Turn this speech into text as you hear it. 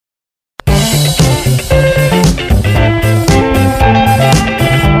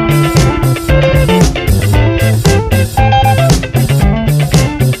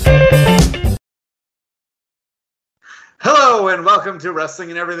welcome to Wrestling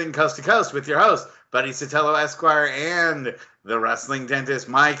and Everything Coast to Coast with your host, Buddy Sotelo Esquire, and the wrestling dentist,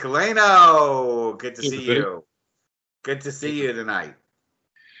 Mike Leno. Good to see you. Good to see you tonight.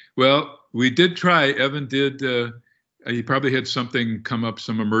 Well, we did try. Evan did. He probably had something come up,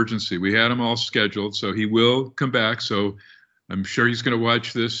 some emergency. We had him all scheduled, so he will come back. So I'm sure he's going to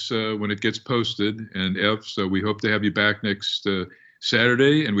watch this when it gets posted. And Ev, so we hope to have you back next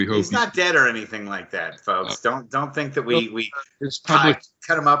Saturday, and we hope he's not dead or anything like that, folks. Don't think that we cut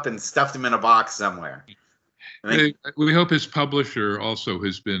him up and stuffed him in a box somewhere. We hope his publisher also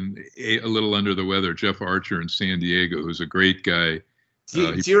has been a little under the weather. Jeff Archer in San Diego, who's a great guy.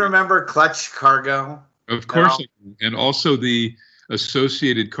 Do you remember Clutch Cargo? Of course, and also the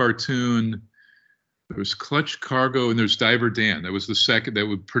associated cartoon. There was Clutch Cargo and there's Diver Dan. That was the second that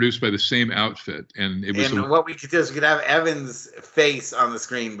was produced by the same outfit. And it was. And what we could do is we could have Evan's face on the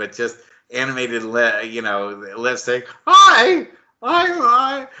screen, but just animated, lips saying, "Hi,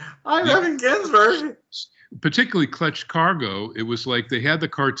 I'm Evan Ginsberg." Particularly Clutch Cargo, it was like they had the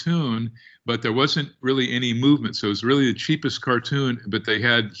cartoon, but there wasn't really any movement. So it was really the cheapest cartoon, but they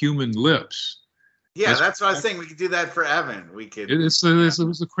had human lips. Yeah, that's what I was saying. We could do that for Evan. We could. It was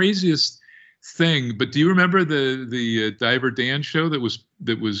the craziest thing. But do you remember the Diver Dan show that was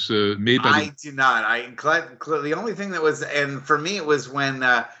made by? I do not. The only thing that was, and for me, it was when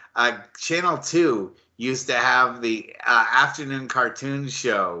Channel 2 used to have the afternoon cartoon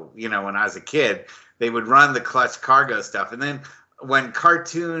show. When I was a kid, they would run the Clutch Cargo stuff, and then when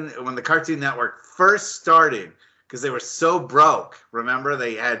the Cartoon Network first started, because they were so broke. Remember,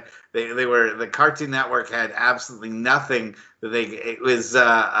 the Cartoon Network had absolutely nothing. I think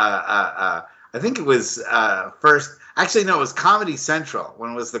it was first. Actually, no, it was Comedy Central.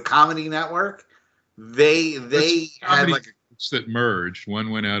 When it was the Comedy Network, they had like that merged.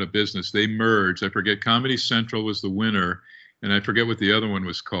 One went out of business. They merged. I forget. Comedy Central was the winner, and I forget what the other one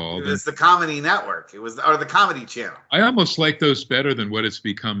was called. It was the Comedy Network. It was the Comedy Channel. I almost like those better than what it's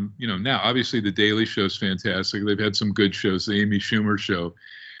become. Now obviously the Daily Show's fantastic. They've had some good shows, the Amy Schumer Show,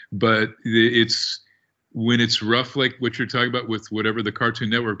 but it's when it's rough like what you're talking about with whatever the Cartoon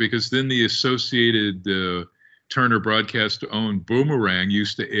Network, because then the Associated Turner Broadcast owned Boomerang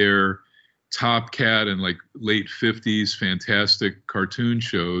used to air Top Cat and like late 50s fantastic cartoon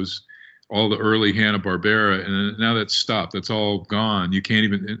shows, all the early Hanna-Barbera, and now that's stopped. That's all gone. You can't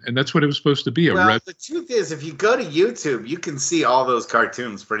even, and that's what it was supposed to be. The truth is, if you go to YouTube, you can see all those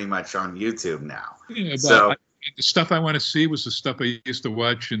cartoons pretty much on YouTube now. Yeah, so the stuff I want to see was the stuff I used to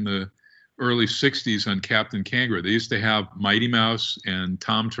watch in the early 60s on Captain Kangaroo. They used to have Mighty Mouse and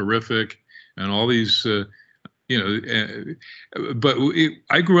Tom Terrific and all these, but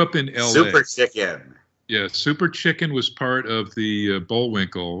I grew up in L.A. Super Chicken. Yeah, Super Chicken was part of the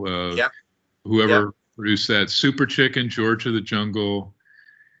Bullwinkle. Yep. Whoever produced that. Super Chicken, George of the Jungle.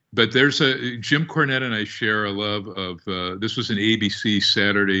 But there's Jim Cornette and I share a love of, this was an ABC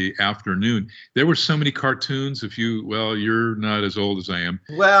Saturday afternoon. There were so many cartoons. You're not as old as I am.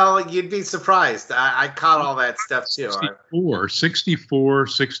 Well, you'd be surprised. I caught all that stuff too. 64,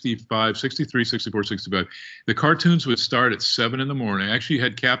 65, 63, 64, 65. The cartoons would start at 7 in the morning. Actually, you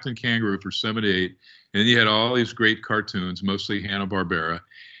had Captain Kangaroo for 7 to 8. And you had all these great cartoons, mostly Hanna-Barbera.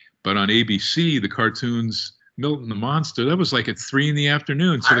 But on ABC, the cartoons, Milton the Monster, that was like at 3 in the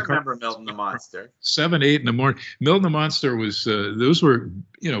afternoon. So I remember Milton the Monster. 7, 8 in the morning. Milton the Monster was, those were,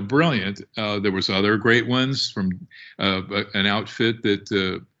 brilliant. There was other great ones from an outfit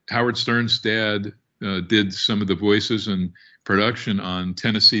that Howard Stern's dad did some of the voices and production on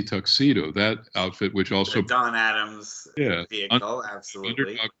Tennessee Tuxedo. That outfit, which also... Don Adams vehicle,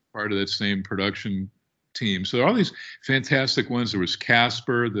 absolutely. Part of that same production team. So there are all these fantastic ones. There was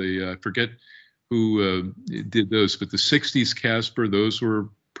Casper, I forget who did those, but the 60s Casper, those were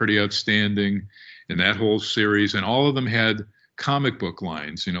pretty outstanding in that whole series. And all of them had comic book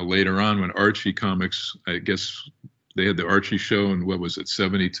lines, later on when Archie Comics, I guess they had the Archie show in,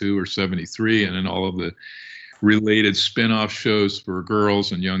 72 or 73, and then all of the related spin-off shows for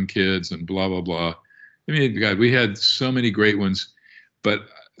girls and young kids and blah, blah, blah. I mean, God, we had so many great ones, but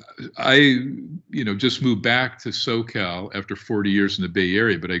I, just moved back to SoCal after 40 years in the Bay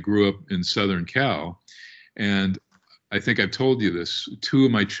Area, but I grew up in Southern Cal. And I think I've told you this, 2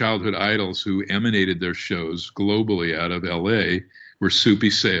 of my childhood idols who emanated their shows globally out of LA were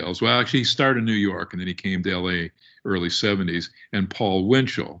Soupy Sales. Well, actually, he started in New York and then he came to LA early 70s, and Paul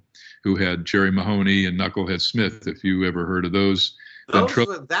Winchell, who had Jerry Mahoney and Knucklehead Smith, if you ever heard of those.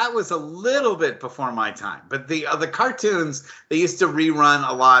 That was a little bit before my time, but the cartoons, they used to rerun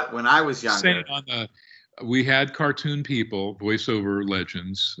a lot when I was younger. We had cartoon people, voiceover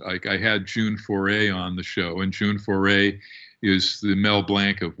legends. Like I had June Foray on the show, and June Foray is the Mel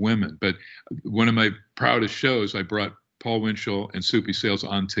Blanc of women. But one of my proudest shows, I brought Paul Winchell and Soupy Sales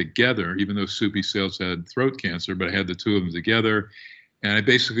on together, even though Soupy Sales had throat cancer, but I had the two of them together. And I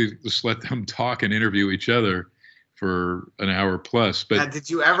basically just let them talk and interview each other for an hour plus. But now, did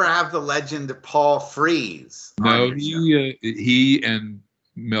you ever have the legend Paul Frees? No, he and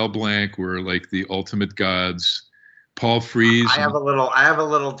Mel Blanc were like the ultimate gods. Paul Frees. I have a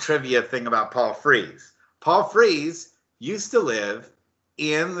little trivia thing about Paul Frees. Paul Frees used to live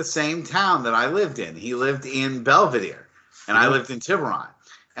in the same town that I lived in. He lived in Belvedere, and I lived in Tiburon.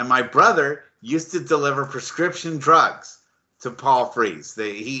 And my brother used to deliver prescription drugs to Paul Frees.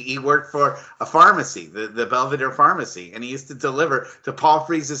 He worked for a pharmacy, the Belvedere Pharmacy, and he used to deliver to Paul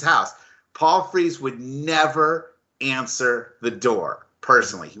Frees' house. Paul Frees would never answer the door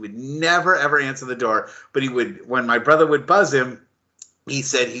personally. He would never, ever answer the door, but he would, when my brother would buzz him, he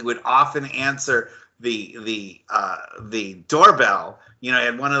said he would often answer the doorbell,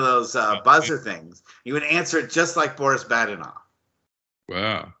 and one of those buzzer things. He would answer it just like Boris Badenov.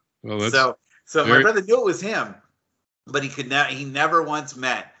 Wow. Well, that's so my brother knew it was him, but he never once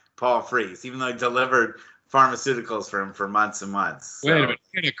met Paul Frees, even though he delivered pharmaceuticals for him for months and months. So. Wait a minute,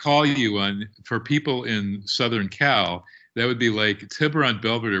 I'm going to call you on, for people in Southern Cal, that would be like Tiburon,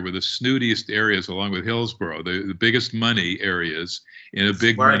 Belvedere were the snootiest areas along with Hillsborough, the biggest money areas in a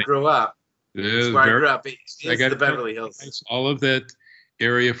big where money. I grew up. That's where I grew up. It's the Beverly Hills. All of that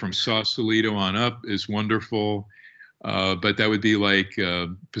area from Sausalito on up is wonderful. But that would be like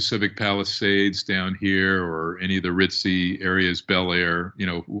Pacific Palisades down here, or any of the ritzy areas, Bel Air,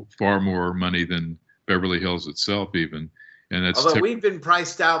 far more money than Beverly Hills itself even. And that's although we've been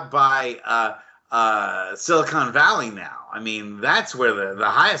priced out by Silicon Valley now. I mean, that's where the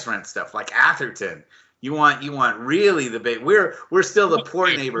highest rent stuff, like Atherton. You want really the big. We're still the poor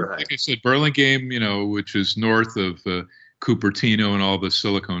neighborhood. Like I said, Burlingame, which is north of Cupertino and all the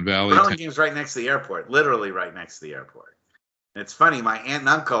Silicon Valley. Burlingame's right next to the airport, literally right next to the airport. And it's funny, my aunt and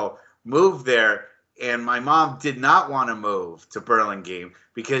uncle moved there, and my mom did not want to move to Burlingame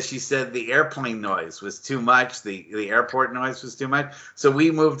because she said the airplane noise was too much, the airport noise was too much. So we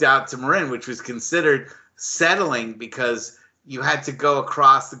moved out to Marin, which was considered settling because you had to go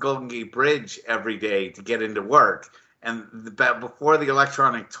across the Golden Gate Bridge every day to get into work. And before the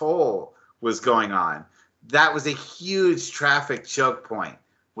electronic toll was going on, that was a huge traffic choke point,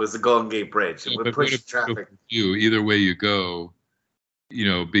 was the Golden Gate Bridge. It would push traffic. Either way you go,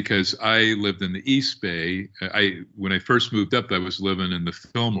 because I lived in the East Bay. When I first moved up, I was living in the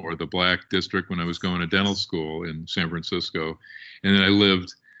Fillmore, the Black District, when I was going to dental school in San Francisco. And then I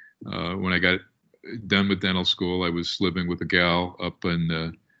lived, when I got done with dental school, I was living with a gal up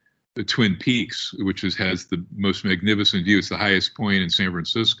in the Twin Peaks, which has the most magnificent view. It's the highest point in San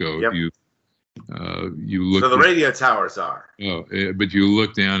Francisco. Yep. You look. So the radio towers are. Oh, but you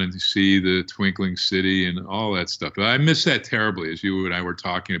look down and you see the twinkling city and all that stuff. I miss that terribly, as you and I were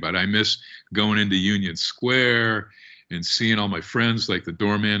talking about. I miss going into Union Square and seeing all my friends, like the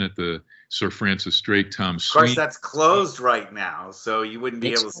doorman at the Sir Francis Drake, Tom Sweeney. Of course, that's closed right now, so you wouldn't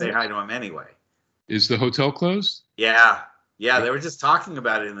be able to say hi to him anyway. Is the hotel closed? Yeah. They were just talking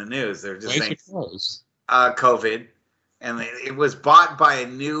about it in the news. They're just saying it closed? COVID. And it was bought by a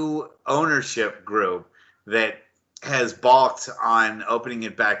new ownership group that has balked on opening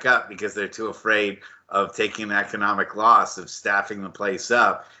it back up because they're too afraid of taking an economic loss of staffing the place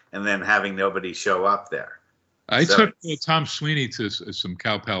up and then having nobody show up there. I took Tom Sweeney to some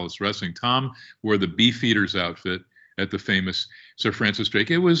Cow Palace Wrestling. Tom wore the Beefeaters outfit at the famous Sir Francis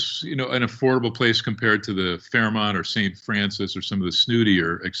Drake. It was, an affordable place compared to the Fairmont or St. Francis or some of the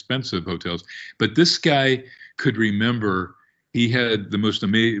snootier, expensive hotels. But this guy could remember. He had the most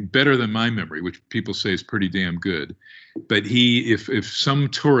amazing, better than my memory, which people say is pretty damn good. But if some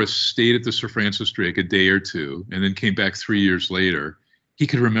tourist stayed at the Sir Francis Drake a day or two and then came back 3 years later, he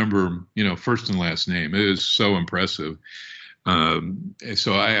could remember, first and last name. It was so impressive.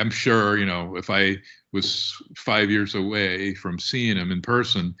 So I'm sure, if I was 5 years away from seeing him in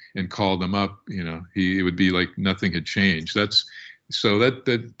person and called him up, it would be like nothing had changed. So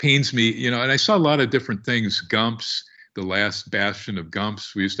that pains me, and I saw a lot of different things. Gumps, the last bastion of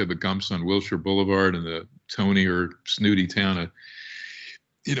Gumps. We used to have a Gumps on Wilshire Boulevard in the Tony or snooty town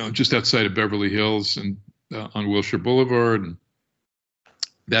of, just outside of Beverly Hills and on Wilshire Boulevard. And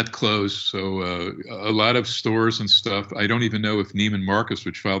that closed. So a lot of stores and stuff. I don't even know if Neiman Marcus,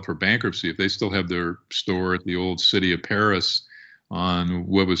 which filed for bankruptcy, if they still have their store at the old City of Paris on,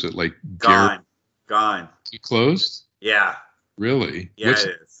 what was it, like? Gone. It closed? Yeah. Really? Yeah,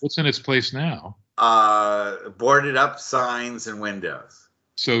 it is. What's in its place now? Boarded up signs and windows.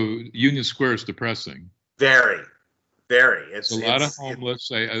 So Union Square is depressing. Very, Very. It's a lot of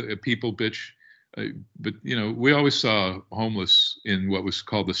homeless. People bitch, but we always saw homeless in what was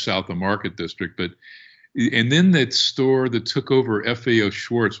called the South of Market District. But and then that store that took over FAO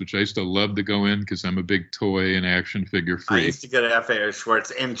Schwarz, which I used to love to go in because I'm a big toy and action figure freak. I used to go to FAO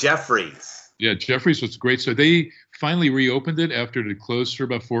Schwarz and Jeffries. Yeah, Jeffries was great. So they finally reopened it after it had closed for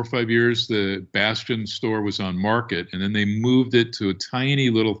about 4 or 5 years. The Bastion store was on Market, and then they moved it to a tiny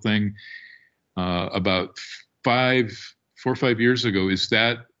little thing about 4 or 5 years ago. Is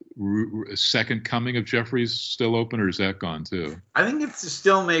that a second coming of Jeffries still open, or is that gone too? I think it's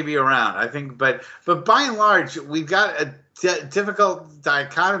still maybe around. I think, but by and large, we've got a difficult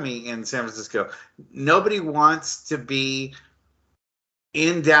dichotomy in San Francisco. Nobody wants to be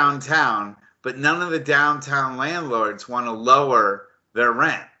in downtown, but none of the downtown landlords want to lower their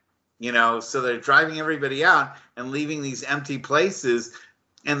rent. So they're driving everybody out and leaving these empty places,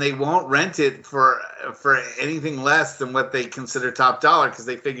 and they won't rent it for anything less than what they consider top dollar, because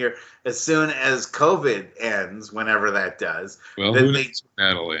they figure as soon as COVID ends, whenever that does, well, who knows when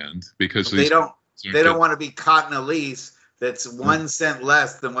that'll end, because they don't want to be caught in a lease that's 1 cent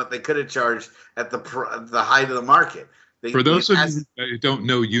less than what they could have charged at the height of the market. For those of you who don't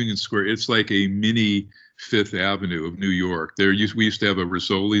know Union Square, it's like a mini Fifth Avenue of New York. We used to have a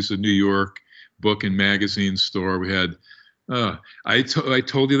Rizzoli's of New York book and magazine store. We had I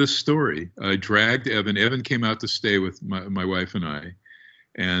told you this story. I dragged Evan. Evan came out to stay with my wife and I.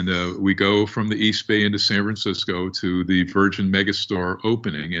 And we go from the East Bay into San Francisco to the Virgin Megastore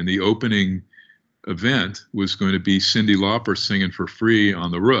opening. And the opening event was going to be Cyndi Lauper singing for free on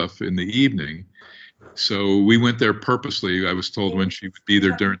the roof in the evening. So we went there purposely. I was told when she would be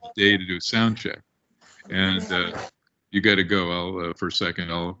there during the day to do a sound check. And you got to go. For a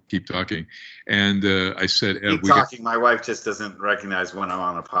second, I'll keep talking. And I said, keep talking. My wife just doesn't recognize when I'm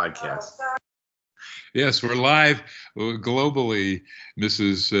on a podcast. Yes, we're live globally,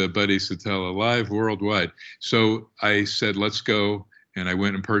 Mrs. Buddy Satella, live worldwide. So I said, let's go. And I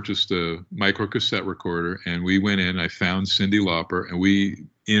went and purchased a micro cassette recorder, and we went in. I found Cyndi Lauper, and we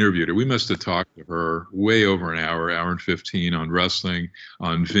interviewed her. We must have talked to her way over an hour and 15 on wrestling,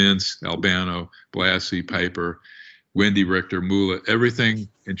 on Vince, Albano, Blassie, Piper, Wendy Richter, Moolah, everything.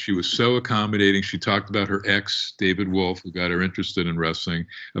 And she was so accommodating. She talked about her ex, David Wolf, who got her interested in wrestling,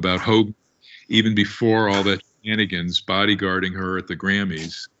 about Hogan, even before all that shenanigans, bodyguarding her at the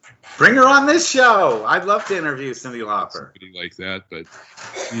Grammys. Bring her on this show. I'd love to interview Cyndi Lauper. Somebody like that, but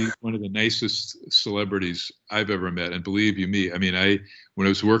she's one of the nicest celebrities I've ever met. And believe you me, I mean, when I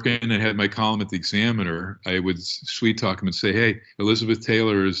was working and had my column at the Examiner, I would sweet talk him and say, hey, Elizabeth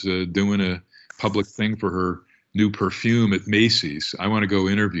Taylor is doing a public thing for her new perfume at Macy's. I want to go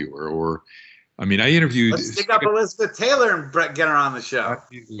interview her. Or, I mean, I interviewed. Let's dig up Elizabeth Taylor and get her on the show.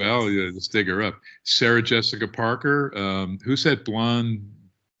 Well, let's dig her up. Sarah Jessica Parker. Who's that blonde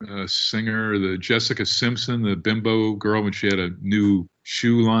singer? The Jessica Simpson, the bimbo girl, when she had a new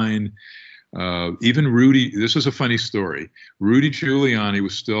shoe line. Even Rudy. This is a funny story. Rudy Giuliani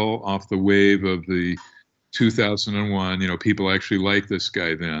was still off the wave of the 2001. People actually liked this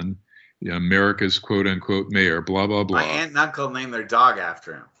guy then. America's quote unquote mayor, blah, blah, blah. My aunt and uncle named their dog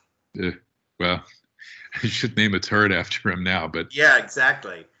after him. Well, I should name a turd after him now, but. Yeah,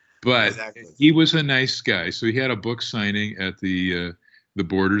 exactly. But he was a nice guy. So he had a book signing at the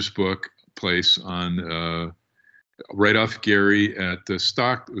Borders book place on right off Gary at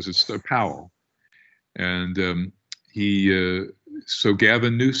Powell. And so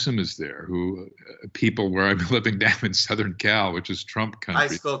Gavin Newsom is there, who people where I'm living down in Southern Cal, which is Trump country.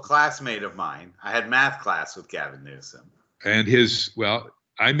 High school classmate of mine. I had math class with Gavin Newsom. And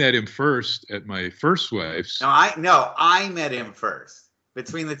I met him first at my first wife's. No, I met him first.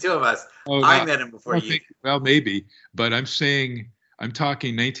 Between the two of us, I met him before you. Well, maybe, but I'm talking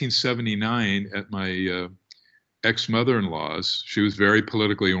 1979 at my ex-mother-in-law's. She was very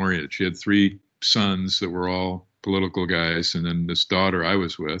politically oriented. She had 3 sons that were all political guys, and then this daughter I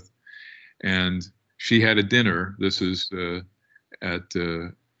was with, and she had a dinner. This is at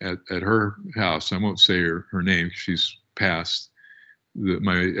her house. I won't say her name. She's passed,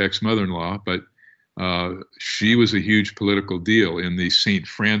 my ex-mother-in-law, but she was a huge political deal in the St.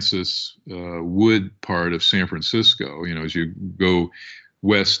 Francis Wood part of San Francisco. As you go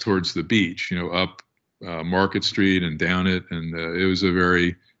west towards the beach, up Market Street and down it, and it was a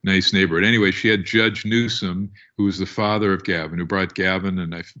very nice neighborhood. Anyway, she had Judge Newsom, who was the father of Gavin, who brought Gavin,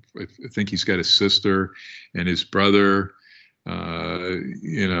 and I think he's got a sister and his brother, and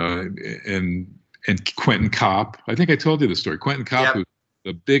Quentin Kopp. I think I told you the story. Quentin Kopp, yep. Was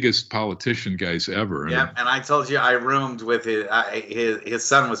the biggest politician guys ever. Yeah, and I told you I roomed with his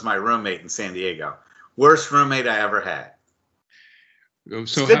son was my roommate in San Diego. Worst roommate I ever had.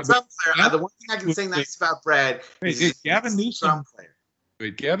 So Good drum player. The one thing I can say nice about Brad is Gavin Newsom. Drum player.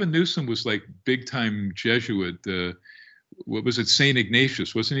 Wait, Gavin Newsom was like big time Jesuit. What was it? St.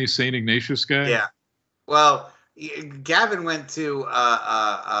 Ignatius, wasn't he a St. Ignatius guy? Yeah. Well, Gavin went to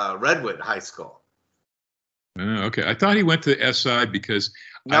Redwood High School. Okay, I thought he went to SI because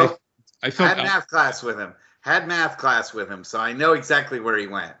no, I felt had math class with him. Had math class with him, so I know exactly where he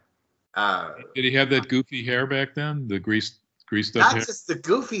went. Did he have that goofy hair back then? The greased up not hair? Not just the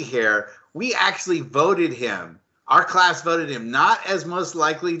goofy hair. We actually voted him. Our class voted him not as most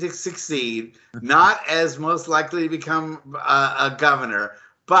likely to succeed, not as most likely to become a governor,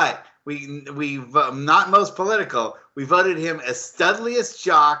 but we not most political. We voted him as studliest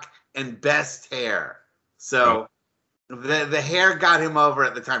jock and best hair. So the hair got him over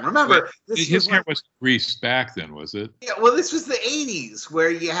at the time. Remember, his hair was greased back then, was it? Yeah, well, this was the 80s where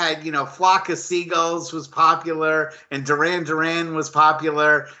you had, Flock of Seagulls was popular and Duran Duran was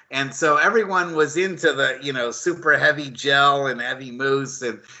popular. And so everyone was into the, super heavy gel and heavy mousse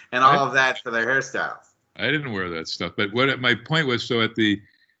and all of that for their hairstyles. I didn't wear that stuff. But my point was, so at the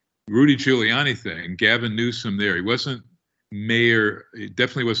Rudy Giuliani thing, Gavin Newsom there, he wasn't mayor. He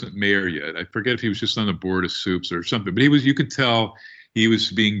definitely wasn't mayor yet. I forget if he was just on the board of Soups or something, but he was, you could tell he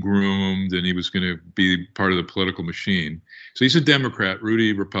was being groomed and he was going to be part of the political machine. So he's a Democrat,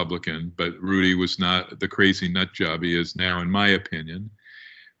 Rudy Republican, but Rudy was not the crazy nut job he is now, in my opinion.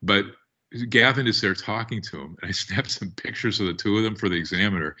 But Gavin is there talking to him, and I snapped some pictures of the two of them for the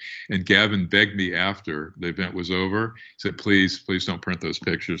Examiner, and Gavin begged me after the event was over. He said, please don't print those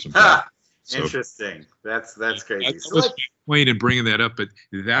pictures. So, interesting. That's crazy. I was my point in bringing that up, but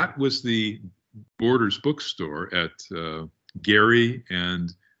that was the Borders bookstore at Gary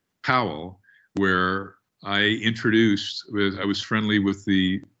and Powell, where I was friendly with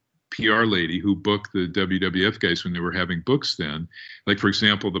the PR lady who booked the WWF guys when they were having books then. Like, for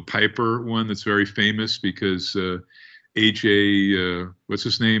example, the Piper one that's very famous because AJ, what's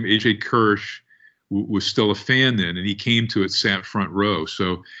his name? AJ Kirsch was still a fan then, and he came to it, sat front row.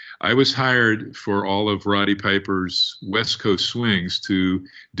 So I was hired for all of Roddy Piper's West Coast swings to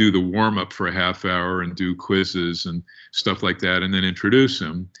do the warm-up for a half hour and do quizzes and stuff like that, and then introduce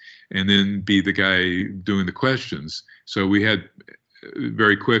him, and then be the guy doing the questions. So we had,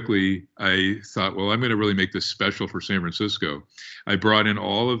 very quickly, I thought, well, I'm going to really make this special for San Francisco. I brought in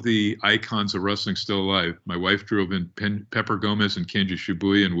all of the icons of wrestling still alive. My wife drove in Pepper Gomez and Kenji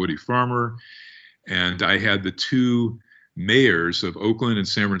Shibuya and Woody Farmer. And I had the two mayors of Oakland and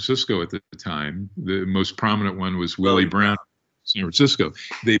San Francisco at the time. The most prominent one was Willie Brown, San Francisco.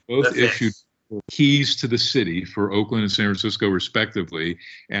 They both issued keys to the city for Oakland and San Francisco, respectively,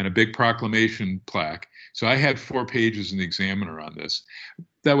 and a big proclamation plaque. So I had 4 pages in the Examiner on this.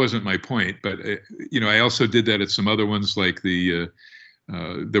 That wasn't my point, but I also did that at some other ones, like there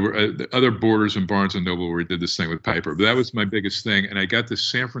were other Borders and Barnes and Noble where we did this thing with Piper. But that was my biggest thing. And I got the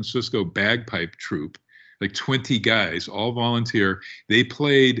San Francisco bagpipe troupe, like 20 guys, all volunteer. They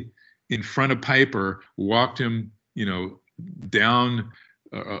played in front of Piper, walked him, down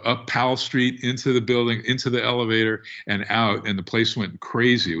up Powell Street into the building, into the elevator, and out, and the place went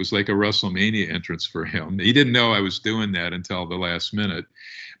crazy. It was like a WrestleMania entrance for him. He didn't know I was doing that until the last minute.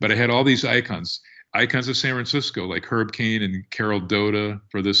 But I had all these icons of San Francisco, like Herb Caen and Carol Doda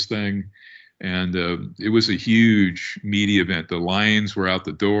for this thing. And it was a huge media event. The Lions were out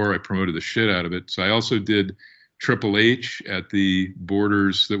the door. I promoted the shit out of it. So I also did Triple H at the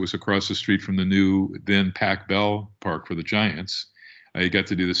Borders that was across the street from the new then Pac Bell Park for the Giants. I got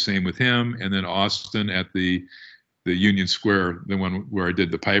to do the same with him. And then Austin at the Union Square, the one where I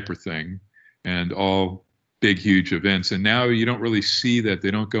did the Piper thing, and all big, huge events. And now you don't really see that.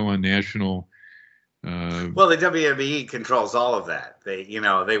 They don't go on national. Well, the WWE controls all of that. They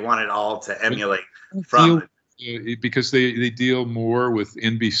want it all to emulate from it. Because they deal more with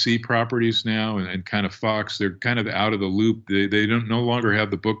NBC properties now and kind of Fox. They're kind of out of the loop. They no longer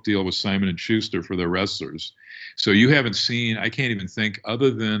have the book deal with Simon & Schuster for their wrestlers. So you haven't seen, I can't even think,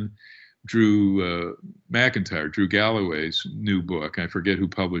 other than Drew McIntyre, Drew Galloway's new book. I forget who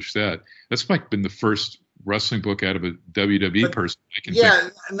published that. That's like been the first wrestling book out of a WWE person.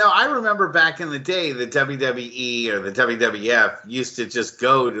 I remember back in the day, the WWE or the WWF used to just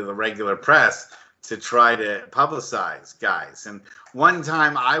go to the regular press to try to publicize guys. And one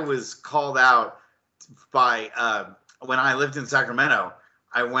time I was called out by, when I lived in Sacramento,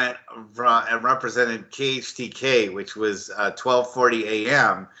 I went and represented KHTK, which was 1240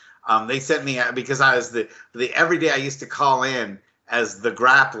 a.m. They sent me, because I was every day I used to call in as the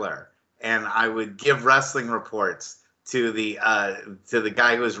grappler, and I would give wrestling reports to the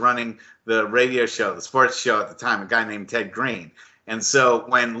guy who was running the radio show, the sports show at the time, a guy named Ted Green. And so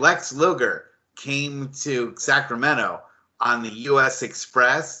when Lex Luger came to Sacramento on the U.S.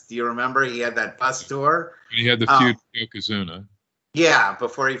 Express, do you remember he had that bus tour? He had the feud with Yokozuna. Yeah,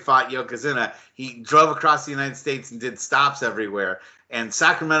 before he fought Yokozuna, he drove across the United States and did stops everywhere. And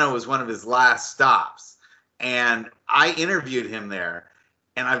Sacramento was one of his last stops. And I interviewed him there.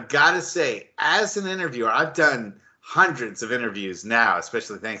 And I've got to say, as an interviewer, I've done hundreds of interviews now,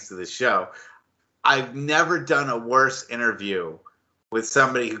 especially thanks to this show. I've never done a worse interview with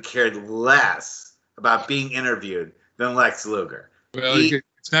somebody who cared less about being interviewed than Lex Luger. Well,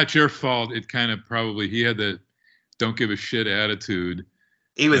 it's not your fault. It kind of probably, he had the don't give a shit attitude.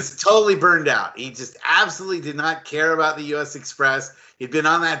 He was totally burned out. He just absolutely did not care about the U.S. Express. He'd been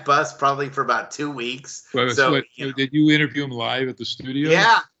on that bus probably for about 2 weeks. Well, so did you interview him live at the studio?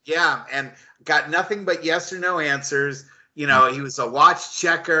 Yeah, and got nothing but yes or no answers. He was a watch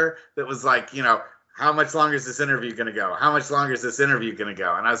checker that was like, how much longer is this interview going to go? How much longer is this interview going to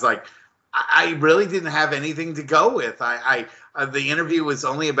go? And I was like, I really didn't have anything to go with. The interview was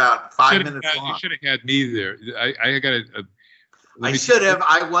only about 5 minutes long. You should have had me there. I should have.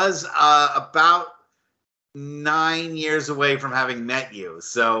 I was about 9 years away from having met you,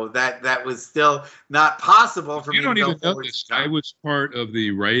 so that was still not possible for me. You don't even know this. I was part of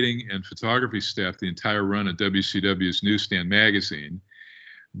the writing and photography staff the entire run of WCW's Newsstand magazine.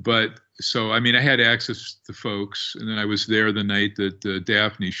 But so, I mean, I had access to folks, and then I was there the night that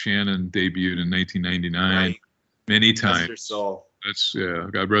Daphne Shannon debuted in 1999. Right. Many times. Rest her soul.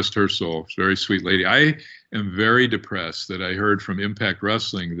 God rest her soul. Very sweet lady. I am very depressed that I heard from Impact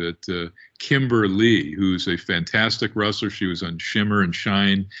Wrestling that Kimber Lee, who's a fantastic wrestler, she was on Shimmer and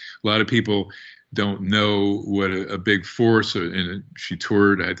Shine. A lot of people don't know what a big force, and she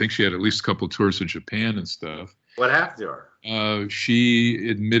toured. I think she had at least a couple of tours in Japan and stuff. What happened to her? She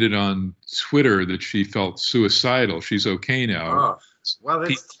admitted on Twitter that she felt suicidal. She's okay now. Oh, well,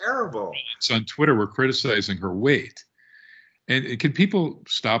 that's terrible. On Twitter, we're criticizing her weight. And can people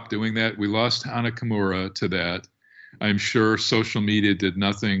stop doing that? We lost Hana Kimura to that. I'm sure social media did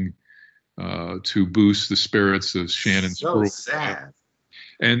nothing to boost the spirits of Shannon's so sad.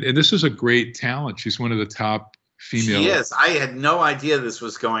 And this is a great talent. She's one of the top female. She is. I had no idea this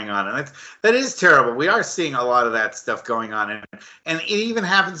was going on, and that is terrible. We are seeing a lot of that stuff going on, and it even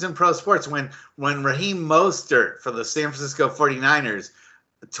happens in pro sports when Raheem Mostert for the San Francisco 49ers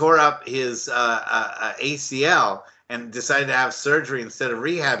tore up his ACL and decided to have surgery instead of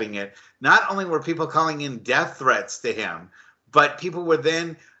rehabbing it. Not only were people calling in death threats to him, but people were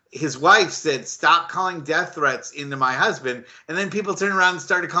then. His wife said, "Stop calling death threats into my husband," and then people turned around and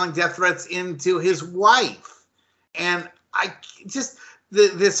started calling death threats into his wife. And I just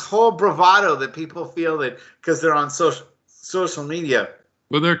this whole bravado that people feel that because they're on social media.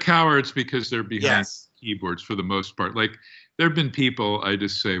 Well, they're cowards because they're behind keyboards for the most part. Like there have been people I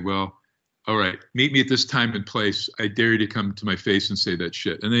just say, well, all right, meet me at this time and place. I dare you to come to my face and say that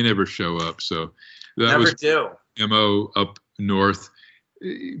shit, and they never show up. So that was MO up north.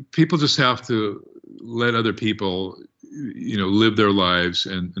 People just have to let other people, live their lives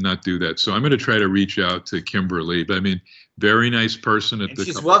and not do that. So I'm going to try to reach out to Kimber Lee. But I mean, very nice person.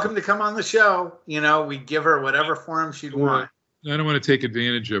 She's welcome to come on the show. We give her whatever forum she'd want. I don't want to take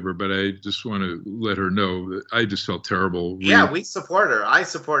advantage of her, but I just want to let her know that I just felt terrible. Yeah, we support her. I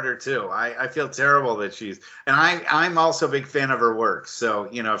support her too. I feel terrible that and I'm also a big fan of her work. So,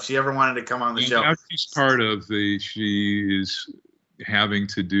 if she ever wanted to come on the show. Now she's part of she is having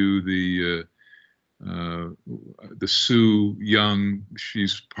to do the Sue Young.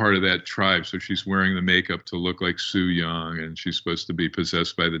 She's part of that tribe, so she's wearing the makeup to look like Sue Young, and she's supposed to be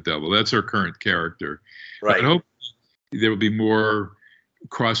possessed by the devil. That's her current character. Right. I hope there will be more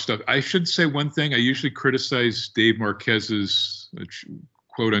cross stuff. I should say one thing. I usually criticize Dave Marquez's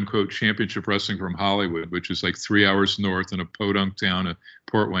quote unquote championship wrestling from Hollywood, which is like 3 hours north in a podunk town of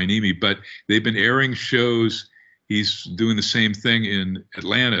Port Hueneme, but they've been airing shows. He's doing the same thing in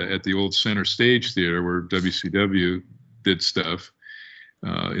Atlanta at the old Center Stage Theater where WCW did stuff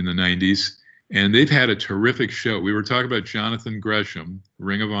in the 90s. And they've had a terrific show. We were talking about Jonathan Gresham,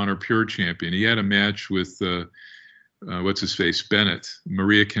 Ring of Honor Pure Champion. He had a match with, what's-his-face, Bennett,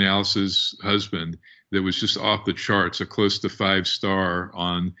 Maria Canales' husband, that was just off the charts, a close to 5-star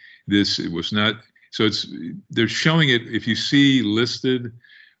on this. It was not, so they're showing it, if you see listed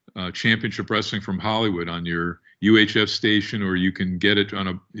Championship Wrestling from Hollywood on your UHF station, or you can get it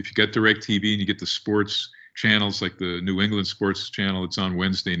if you got DirecTV and you get the sports channels like the New England Sports Channel, it's on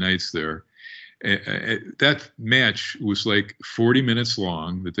Wednesday nights there. That match was like 40 minutes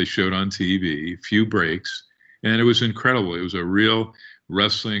long that they showed on TV, few breaks. and it was incredible. It was a real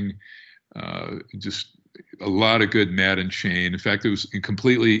wrestling, just a lot of good mat and chain. In fact, it was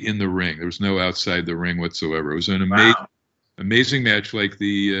completely in the ring. There was no outside the ring whatsoever. It was an amazing match, like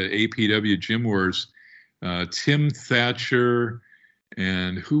the APW Gym Wars. Tim Thatcher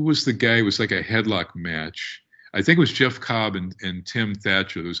and who was the guy? It was like a headlock match. I think it was Jeff Cobb and Tim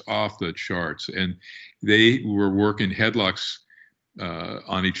Thatcher. It was off the charts, and they were working headlocks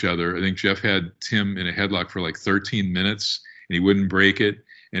on each other. I think Jeff had Tim in a headlock for like 13 minutes, and he wouldn't break it.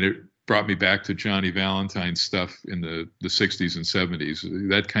 And it brought me back to Johnny Valentine stuff in the 60s and 70s.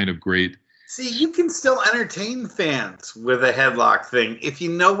 That kind of great. See, you can still entertain fans with a headlock thing if you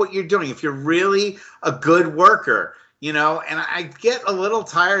know what you're doing, if you're really a good worker. And I get a little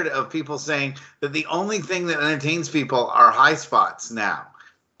tired of people saying that the only thing that entertains people are high spots now.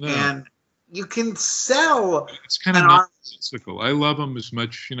 No. And you can sell. It's kind of nonsensical. I love them as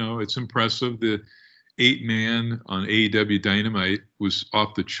much, it's impressive. The 8-man on AEW Dynamite was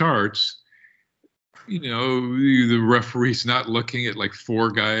off the charts. The referee's not looking at like 4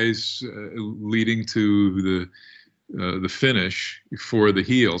 guys leading to the finish for the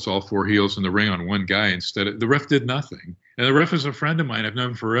heels, all 4 heels in the ring on one guy. Instead, the ref did nothing. And the ref is a friend of mine. I've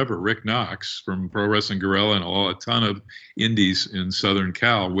known him forever, Rick Knox from Pro Wrestling Guerrilla and a ton of indies in Southern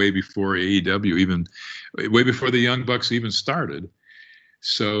Cal, way before AEW, even way before the Young Bucks even started.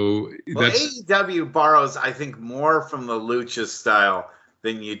 So AEW borrows, I think, more from the Lucha style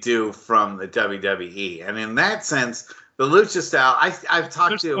than you do from the WWE. And in that sense, the Lucha style, I've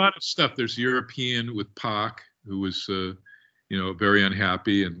talked to... There's a lot of stuff. There's European with Pac, who was, very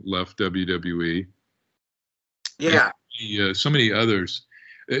unhappy and left WWE. Yeah. And, so many others.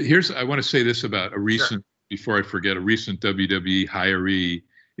 I want to say this about a recent, before I forget, a recent WWE hiree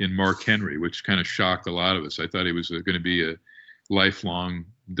in Mark Henry, which kind of shocked a lot of us. I thought he was going to be a lifelong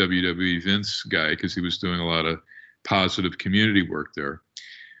WWE Vince guy because he was doing a lot of positive community work there.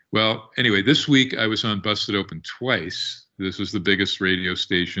 Well, anyway, this week I was on Busted Open twice. This was the biggest radio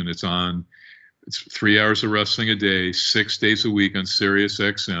station. It's 3 hours of wrestling a day, 6 days a week on Sirius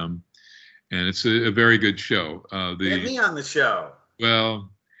XM, and it's a very good show. Get me on the show. Well,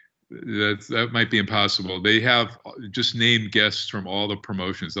 that might be impossible. They have just named guests from all the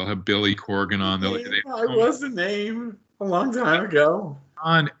promotions. They'll have Billy Corgan on. I was a name a long time ago.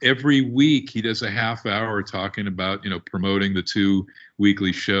 On every week, he does a half hour talking about, promoting the 2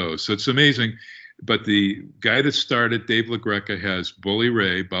 weekly shows. So it's amazing. But the guy that started, Dave LaGreca, has Bully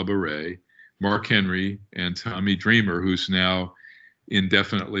Ray, Bubba Ray, Mark Henry, and Tommy Dreamer, who's now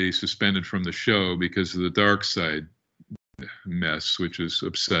indefinitely suspended from the show because of the Dark Side mess, which is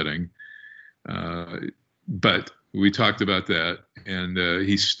upsetting. But we talked about that, and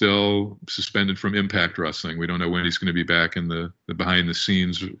he's still suspended from Impact Wrestling. We don't know when he's going to be back in the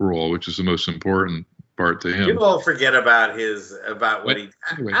behind-the-scenes role, which is the most important part to him. People forget about what he.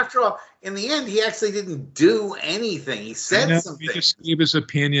 Anyway. After all, in the end, he actually didn't do anything. He said something. He just gave his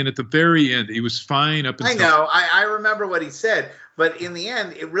opinion at the very end. He was fine up until. I know. I remember what he said, but in the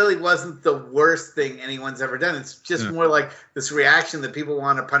end, it really wasn't the worst thing anyone's ever done. It's just more like this reaction that people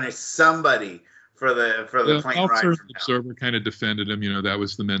want to punish somebody for the plane ride. The Observer kind of defended him. That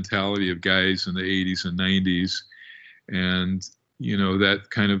was the mentality of guys in the 80s and 90s, and that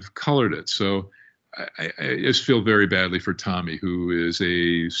kind of colored it. So I just feel very badly for Tommy, who is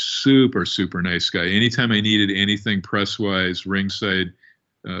a super, super nice guy. Anytime I needed anything press-wise, ringside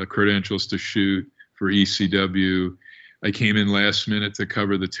credentials to shoot for ECW, I came in last minute to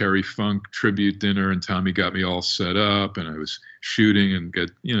cover the Terry Funk tribute dinner, and Tommy got me all set up, and I was shooting and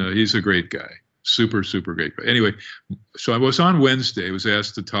he's a great guy. Super, super great guy. Anyway, so I was on Wednesday. I was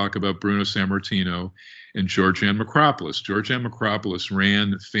asked to talk about Bruno Sammartino and Georgianne Macropolis. Georgianne Macropolis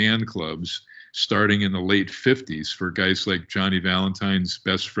ran fan clubs starting in the late 50s for guys like Johnny Valentine's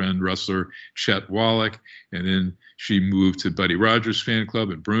best friend, wrestler Chet Wallach. And then she moved to Buddy Rogers fan club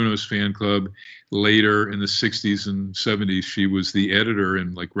and Bruno's fan club. Later in the 60s and 70s, she was the editor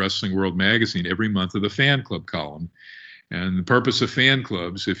in like Wrestling World magazine every month of the fan club column. And the purpose of fan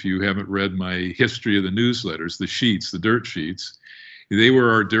clubs, if you haven't read my history of the newsletters, the sheets, the dirt sheets, they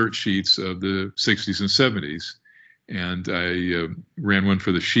were our dirt sheets of the 60s and 70s. And I ran one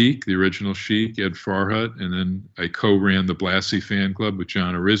for the Sheik, the original Sheik, Ed Farhat, and then I co-ran the Blassie fan club with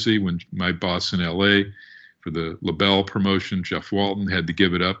John Arizzi when my boss in L.A. for the LaBelle promotion, Jeff Walton, had to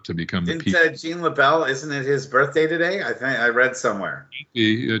give it up to become the Gene LaBelle, isn't it his birthday today? I think I read somewhere.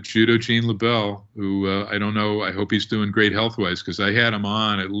 Judo Gene LaBelle, who I don't know, I hope he's doing great health-wise, because I had him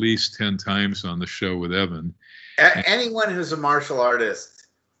on at least 10 times on the show with Evan. Anyone who's a martial artist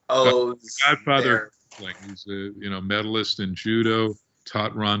owes Godfather. He's a medalist in judo,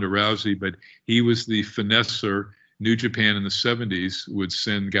 taught Ronda Rousey, but he was the finesser. New Japan in the 70s would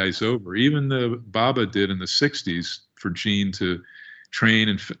send guys over. Even the Baba did in the 60s for Gene to train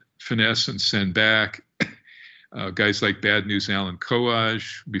and finesse and send back. Guys like Bad News Alan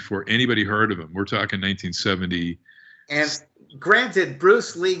Coage, before anybody heard of him. We're talking 1970. And granted,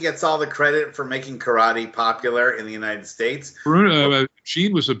 Bruce Lee gets all the credit for making karate popular in the United States.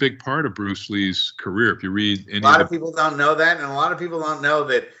 Gene was a big part of Bruce Lee's career. If you read a lot of people don't know that, and a lot of people don't know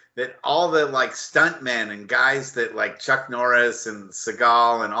that all the like stuntmen and guys that like Chuck Norris and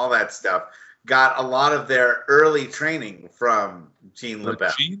Seagal and all that stuff got a lot of their early training from Gene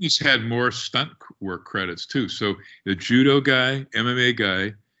LeBell. Gene has had more stunt work credits too. So the judo guy, MMA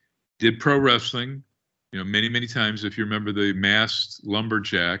guy, did pro wrestling, many, many times. If you remember the masked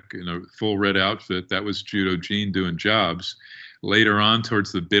lumberjack in a full red outfit, that was Judo Gene doing jobs. Later on,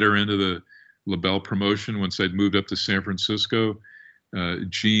 towards the bitter end of the LeBell promotion, once I'd moved up to San Francisco,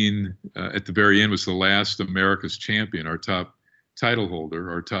 Gene, at the very end, was the last America's champion, our top title holder,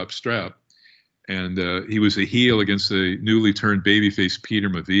 our top strap. And he was a heel against the newly turned babyface Peter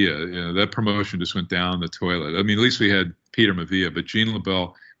Maivia. That promotion just went down the toilet. I mean, at least we had Peter Maivia, but Gene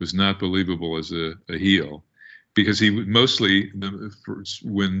LeBell was not believable as a heel, because he mostly,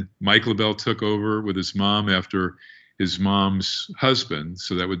 when Mike LeBell took over with his mom after his mom's husband,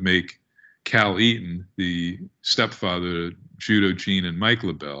 so that would make Cal Eaton the stepfather to Judo Gene and Mike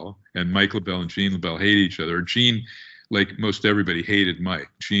LeBell, and Mike LeBell and Gene LeBell hate each other. Gene, like most everybody, hated Mike.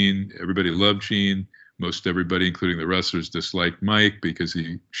 Gene, everybody loved Gene. Most everybody, including the wrestlers, disliked Mike because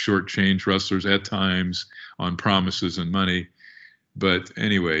he shortchanged wrestlers at times on promises and money. But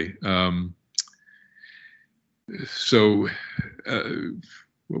anyway, what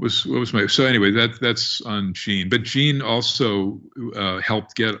was my? So anyway, that's on Gene. But Gene also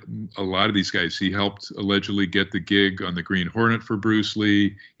helped get a lot of these guys. He helped allegedly get the gig on the Green Hornet for Bruce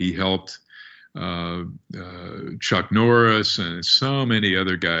Lee. He helped Chuck Norris and so many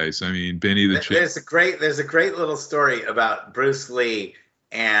other guys. I mean, Benny the Jet. There's a great little story about Bruce Lee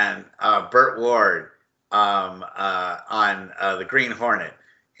and Burt Ward on the Green Hornet,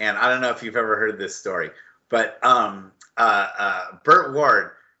 and I don't know if you've ever heard this story, but Burt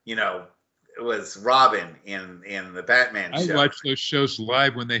Ward, was Robin in the Batman show. I watched those shows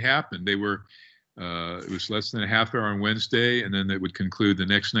live when they happened. They were it was less than a half hour on Wednesday, and then they would conclude the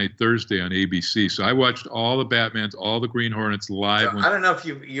next night, Thursday, on ABC. So I watched all the Batmans, all the Green Hornets live. So I don't know if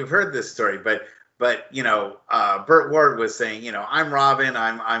you've heard this story, but Burt Ward was saying, I'm Robin,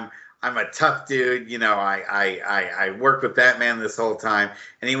 I'm a tough dude, I worked with Batman this whole time,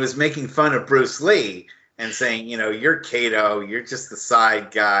 and he was making fun of Bruce Lee and saying, you're Kato, you're just the side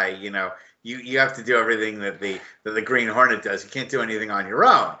guy, you have to do everything that the Green Hornet does. You can't do anything on your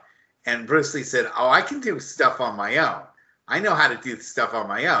own. And Bruce Lee said, "Oh, I can do stuff on my own. I know how to do stuff on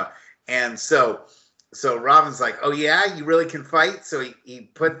my own." And so Robin's like, "Oh yeah, you really can fight?" So he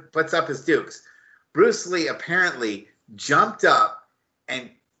puts up his dukes. Bruce Lee apparently jumped up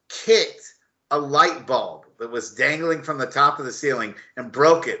and kicked a light bulb that was dangling from the top of the ceiling and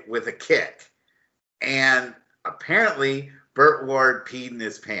broke it with a kick. And apparently Burt Ward peed in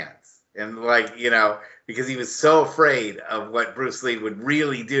his pants. And because he was so afraid of what Bruce Lee would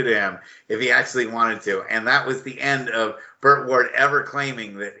really do to him if he actually wanted to. And that was the end of Burt Ward ever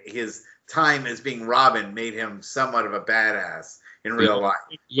claiming that his time as being Robin made him somewhat of a badass in real life.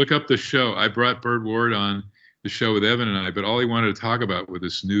 Look up the show. I brought Burt Ward on the show with Evan and I, but all he wanted to talk about was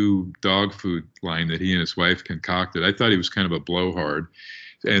this new dog food line that he and his wife concocted. I thought he was kind of a blowhard.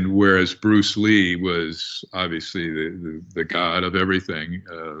 And whereas Bruce Lee was obviously the god of everything,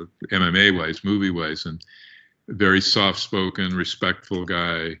 MMA-wise, movie-wise, and very soft-spoken, respectful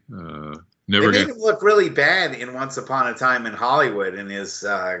guy. They made him look really bad in Once Upon a Time in Hollywood, and his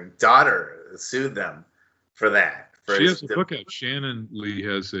daughter sued them for that. She has a book out. Shannon Lee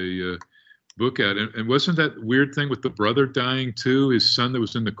has a book out. And wasn't that weird thing with the brother dying, too? His son that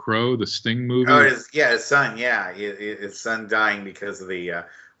was in The Crow, the Sting movie? Oh, his son, yeah. His son dying because of the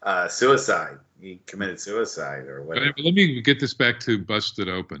suicide. He committed suicide or whatever. But let me get this back to Busted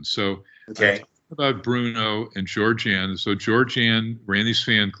Open. So okay. About Bruno and Georgianne. So Georgianne ran these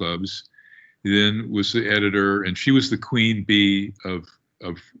fan clubs, then was the editor, and she was the queen bee of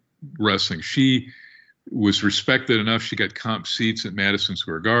wrestling. She was respected enough. She got comp seats at Madison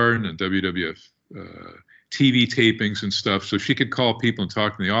Square Garden and WWF TV tapings and stuff. So she could call people and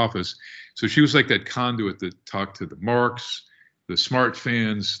talk in the office. So she was like that conduit that talked to the marks, the smart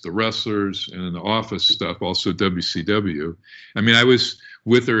fans, the wrestlers, and in the office stuff, also WCW. I mean, I was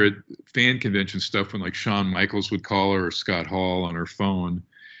with her at fan convention stuff when like Shawn Michaels would call her or Scott Hall on her phone.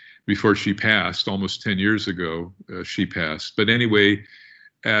 before she passed, almost 10 years ago, she passed. But anyway,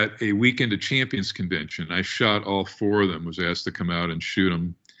 at a Weekend of Champions convention, I shot all 4 of them, was asked to come out and shoot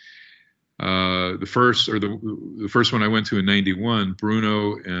them. The first one I went to in '91,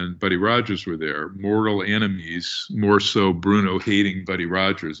 Bruno and Buddy Rogers were there, mortal enemies, more so Bruno hating Buddy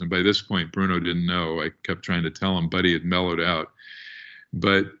Rogers. And by this point, Bruno didn't know. I kept trying to tell him Buddy had mellowed out.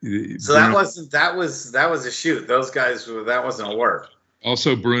 But so Bruno, that was a shoot. Those guys that wasn't a work.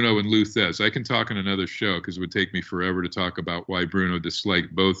 Also Bruno and Lou Thesz. I can talk in another show because it would take me forever to talk about why Bruno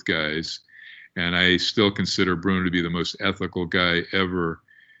disliked both guys. And I still consider Bruno to be the most ethical guy ever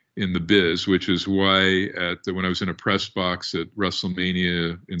in the biz, which is why when I was in a press box at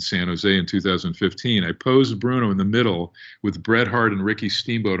WrestleMania in San Jose in 2015, I posed Bruno in the middle with Bret Hart and Ricky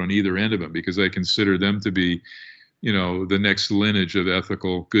Steamboat on either end of him, because I consider them to be, the next lineage of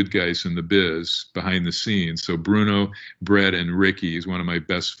ethical good guys in the biz behind the scenes. So Bruno, Bret, and Ricky is one of my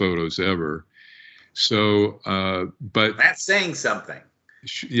best photos ever. So, but that's saying something.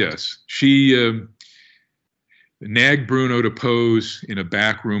 Yes, she nagged Bruno to pose in a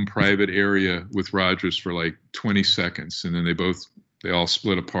backroom private area with Rogers for like 20 seconds. And then they all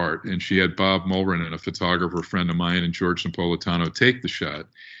split apart. And she had Bob Mulren and a photographer friend of mine and George Napolitano take the shot.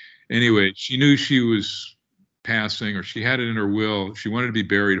 Anyway, she knew she was passing, or she had it in her will. She wanted to be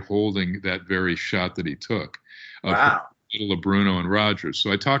buried holding that very shot that he took. Wow. Of Bruno and Rogers.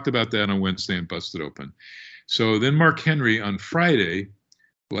 So I talked about that on Wednesday and Busted Open. So then Mark Henry on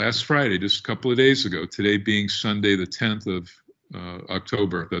last Friday, just a couple of days ago, today being Sunday, the 10th of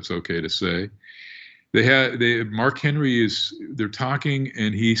October, if that's okay to say, Mark Henry they're talking,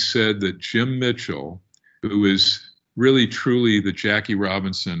 and he said that Jim Mitchell, who is really truly the Jackie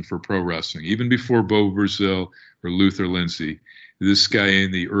Robinson for pro wrestling, even before Bo Brazil or Luther Lindsay, this guy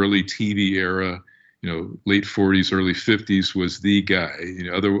in the early TV era, late 40s, early 50s, was the guy.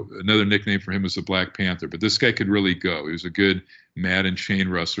 Another nickname for him was the Black Panther, but this guy could really go. He was a good mat and chain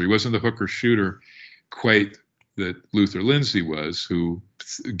wrestler. He wasn't the hooker shooter quite that Luther Lindsay was, who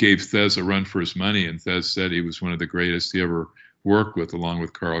gave Thesz a run for his money, and Thesz said he was one of the greatest he ever worked with, along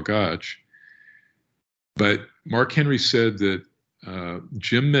with Karl Gotch. But Mark Henry said that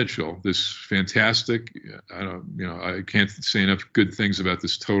Jim Mitchell, this fantastic, I can't say enough good things about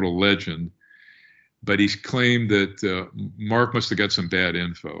this total legend, but he claimed that Mark must have got some bad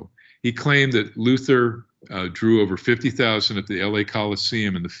info. He claimed that Luther drew over 50,000 at the LA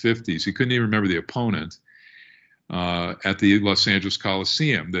Coliseum in the 50s. He couldn't even remember the opponent at the Los Angeles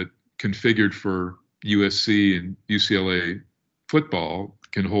Coliseum, that configured for USC and UCLA football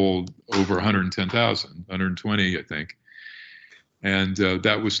can hold over 110,000, 120, I think. And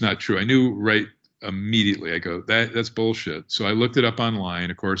that was not true. I knew right immediately. I go, that's bullshit. So I looked it up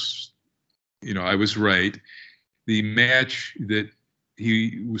online. Of course, I was right. The match that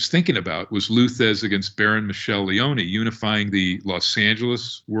he was thinking about was Lou Thesz against Baron Michel Leone, unifying the Los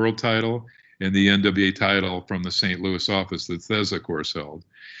Angeles world title and the NWA title from the St. Louis office that Thesz, of course, held.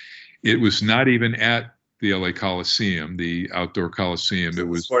 It was not even at the LA Coliseum, the outdoor Coliseum. It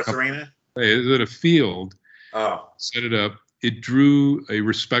was sports arena. It was at a field. Oh, set it up. It drew a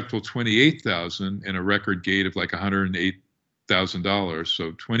respectable 28,000 and a record gate of like $108,000.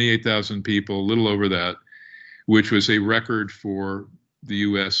 So 28,000 people, a little over that, which was a record for the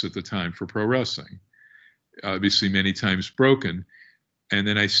U.S. at the time for pro wrestling. Obviously, many times broken. And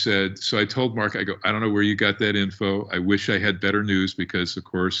then I told Mark, I go, I don't know where you got that info. I wish I had better news, because, of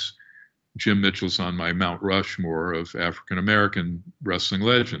course, Jim Mitchell's on my Mount Rushmore of African-American wrestling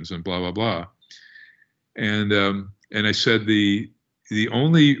legends and blah, blah, blah. And I said the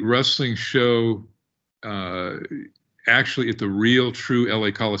only wrestling show actually at the real true LA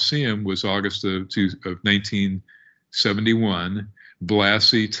Coliseum was August of 1971.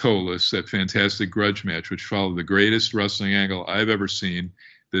 Blassie Tolis, that fantastic grudge match, which followed the greatest wrestling angle I've ever seen,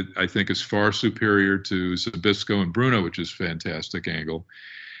 that I think is far superior to Zbyszko and Bruno, which is a fantastic angle.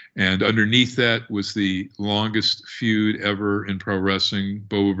 And underneath that was the longest feud ever in pro wrestling,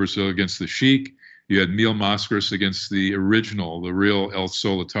 Bobo Brazil against the Sheik. You had Mil Mascaras against the real El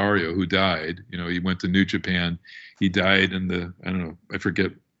Solitario, who died. He went to New Japan. He died in I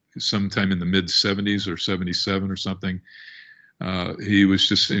forget, sometime in the mid 70s or 77 or something. He was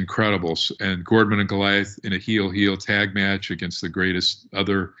just incredible. And Gordman and Goliath in a heel tag match against the greatest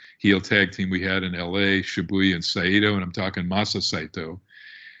other heel tag team we had in LA, Shibuya and Saito, and I'm talking Masa Saito.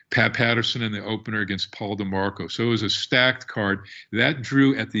 Pat Patterson in the opener against Paul DeMarco. So it was a stacked card. That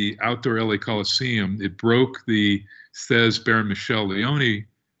drew at the outdoor LA Coliseum. It broke the Thesz Baron Michel Leone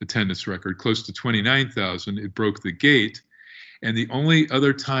attendance record, close to 29,000. It broke the gate. And the only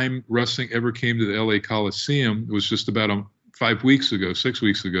other time wrestling ever came to the LA Coliseum was just about 5 weeks ago, 6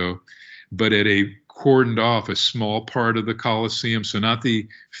 weeks ago, but at a cordoned off a small part of the Coliseum. So not the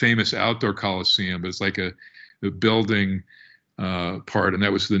famous outdoor Coliseum, but it's like a building part. And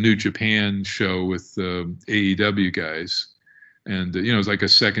that was the New Japan show with AEW guys. And, it was like a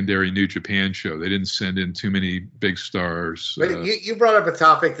secondary New Japan show. They didn't send in too many big stars. But you brought up a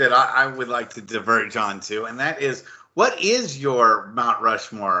topic that I would like to diverge on to, and that is, what is your Mount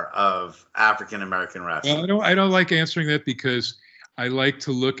Rushmore of African American wrestling? Well, I don't like answering that because I like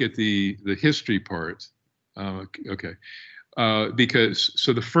to look at the history part. Okay. Because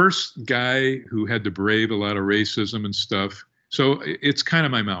the first guy who had to brave a lot of racism and stuff, so it's kind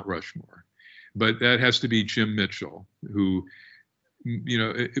of my Mount Rushmore, but that has to be Jim Mitchell, who,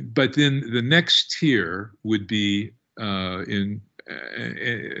 but then the next tier would be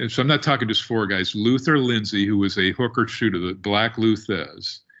so I'm not talking just four guys. Luther Lindsay, who was a hooker shooter, the Black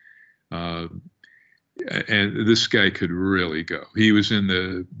Luthez, and this guy could really go. He was in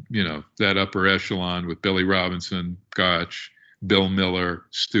the, that upper echelon with Billy Robinson, Gotch, Bill Miller,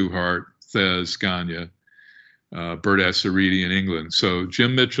 Stu Hart, Thez, Gagne, Bert Asariti in England. So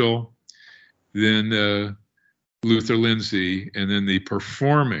Jim Mitchell, then Luther Lindsay, and then the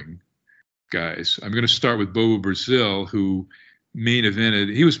performing guys. I'm going to start with Bobo Brazil, who main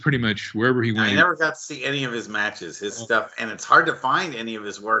evented. He was pretty much wherever he went. I never got to see any of his matches, his stuff, and it's hard to find any of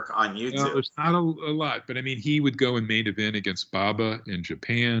his work on YouTube. No, there's not a lot, but I mean, he would go in main event against Baba in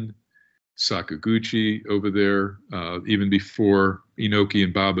Japan, Sakaguchi over there, even before Inoki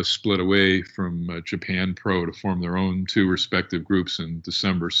and Baba split away from Japan Pro to form their own two respective groups in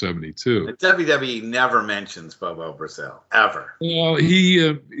December '72. The WWE never mentions Bobo Brazil ever. Well,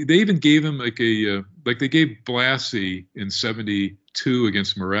 they even gave him like they gave Blassie in '72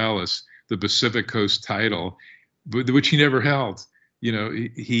 against Morales the Pacific Coast title, which he never held.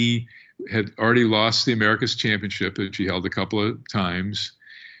 He had already lost the America's Championship, which he held a couple of times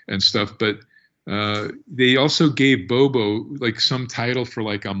and stuff, but they also gave Bobo like some title for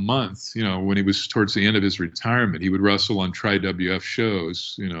like a month, when he was towards the end of his retirement. He would wrestle on Tri-WF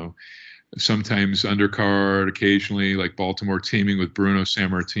shows, sometimes undercard, occasionally like Baltimore teaming with Bruno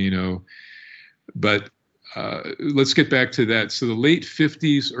Sammartino. But let's get back to that. So the late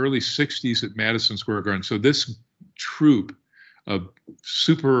 50s, early 60s at Madison Square Garden. So this troupe of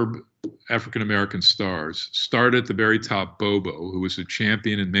superb African-American stars started at the very top. Bobo, who was a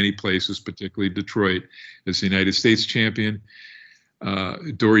champion in many places, particularly Detroit, as the United States champion.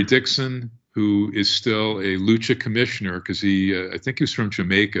 Dory Dixon, who is still a lucha commissioner because I think he was from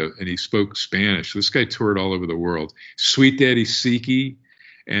Jamaica and he spoke Spanish. This guy toured all over the world. Sweet Daddy Siki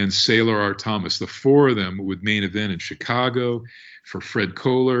and Sailor Art Thomas. The four of them would main event in Chicago for Fred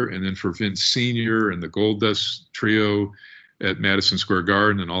Kohler, and then for Vince Sr. and the Goldust trio at Madison Square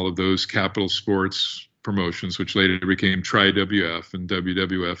Garden, and all of those Capital Sports promotions, which later became Tri-WF and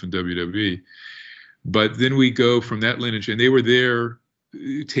WWF and WWE. But then we go from that lineage, and they were there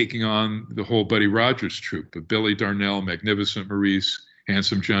taking on the whole Buddy Rogers troupe of Billy Darnell, Magnificent Maurice,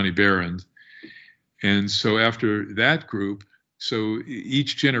 Handsome Johnny Barend. And so after that group, so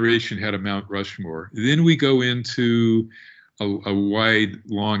each generation had a Mount Rushmore. Then we go into a wide,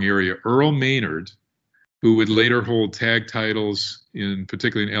 long area. Earl Maynard, who would later hold tag titles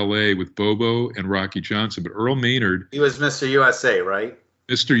particularly in LA with Bobo and Rocky Johnson. But Earl Maynard, he was Mr. USA, right?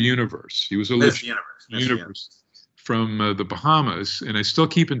 Mr. Universe. He was a Miss Universe from the Bahamas, and I still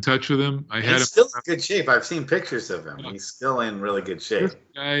keep in touch with him. He's still in good shape. I've seen pictures of him. He's still in really good shape. This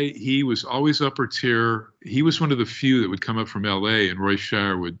guy, he was always upper tier. He was one of the few that would come up from LA, and Roy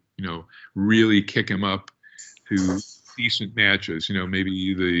Shire would, really kick him up to decent matches,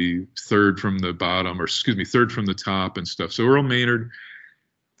 maybe the third from the top and stuff. So Earl Maynard,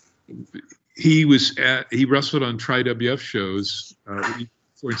 he wrestled on Tri-WF shows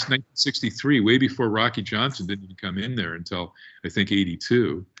since 1963, way before Rocky Johnson didn't even come in there until I think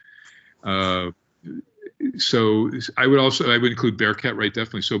 82. So I would include Bearcat Wright,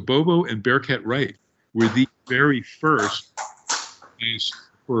 definitely. So Bobo and Bearcat Wright were the very first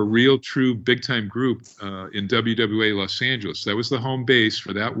for a real, true, big-time group in WWA Los Angeles. That was the home base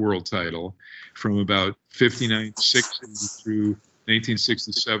for that world title from about 59-60 through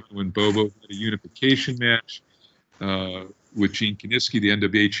 1967, when Bobo had a unification match with Gene Kiniski, the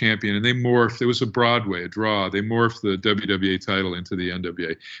NWA champion, and they morphed. It was a draw. They morphed the WWA title into the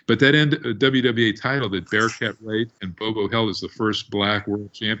NWA. But that WWA title that Bearcat Wright and Bobo held as the first black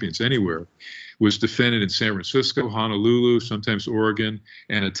world champions anywhere was defended in San Francisco, Honolulu, sometimes Oregon,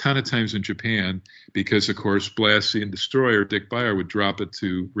 and a ton of times in Japan, because, of course, Blassie and Destroyer, Dick Beyer, would drop it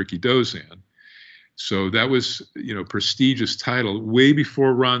to Ricky Dozan. So that was, prestigious title way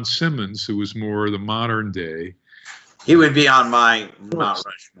before Ron Simmons, who was more the modern day, He would be on my Mount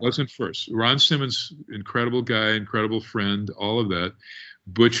Rushmore. Wasn't first. Ron Simmons, incredible guy, incredible friend, all of that.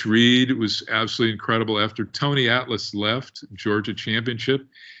 Butch Reed was absolutely incredible. After Tony Atlas left Georgia Championship,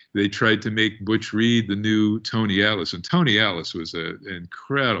 they tried to make Butch Reed the new Tony Atlas. And Tony Atlas was an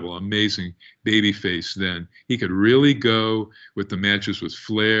incredible, amazing babyface then. He could really go with the matches with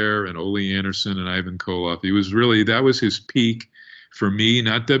Flair and Ole Anderson and Ivan Koloff. He was really, that was his peak for me,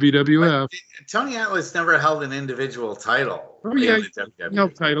 not WWF. But Tony Atlas never held an individual title. Oh, yeah, he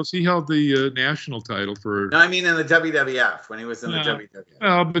held titles. He held the national title for... No, I mean in the WWF, when he was in the WWF.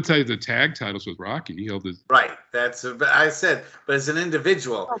 Well, but the tag titles with Rocky, he held his... Right, but I said, but as an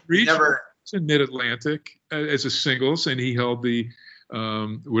individual, he never... It's in Mid-Atlantic as a singles, and he held the,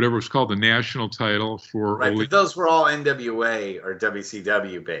 whatever was called the national title for... Right, but those were all NWA or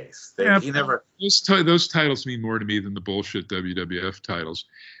WCW based. He never... Those titles mean more to me than the bullshit WWF titles.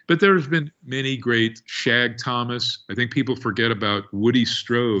 But there's been many great. Shag Thomas. I think people forget about Woody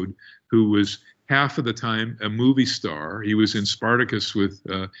Strode, who was half of the time a movie star. He was in Spartacus with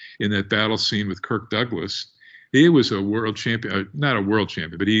in that battle scene with Kirk Douglas. He was a world champion, not a world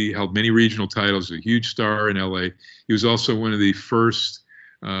champion, but he held many regional titles, a huge star in LA. He was also one of the first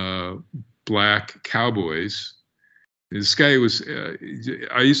black cowboys. This guy was,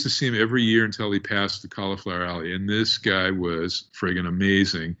 I used to see him every year until he passed the Cauliflower Alley. And this guy was friggin'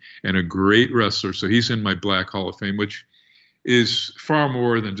 amazing and a great wrestler. So he's in my Black Hall of Fame, which is far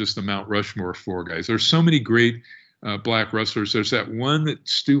more than just the Mount Rushmore of four guys. There's so many great black wrestlers. There's that one that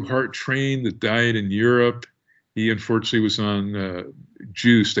Stu Hart trained that died in Europe. He unfortunately was on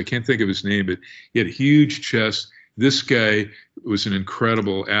Juiced. I can't think of his name, but he had a huge chest. This guy was an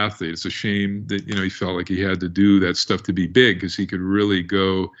incredible athlete. It's a shame that, he felt like he had to do that stuff to be big, because he could really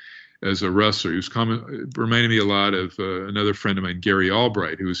go as a wrestler. He was reminded me a lot of another friend of mine, Gary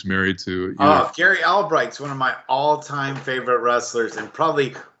Albright, who was married to... Gary Albright's one of my all-time favorite wrestlers, and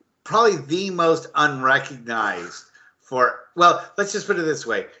probably the most unrecognized for... Well, let's just put it this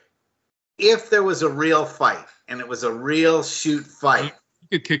way. If there was a real fight, and it was a real shoot fight...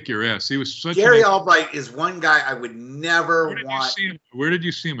 He could kick your ass. He was such Gary Albright is one guy I would never want. Where did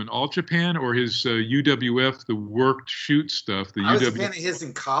you see him? In All Japan or his UWF, the worked shoot stuff? I was a fan of his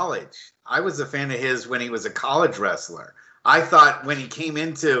in college. I was a fan of his when he was a college wrestler. I thought when he came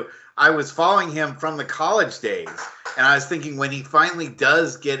I was following him from the college days, and I was thinking when he finally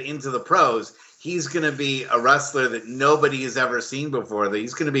does get into the pros, he's going to be a wrestler that nobody has ever seen before. That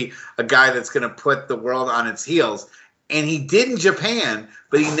he's going to be a guy that's going to put the world on its heels. And he did in Japan,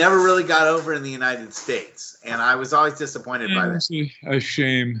 but he never really got over in the United States. And I was always disappointed by that. A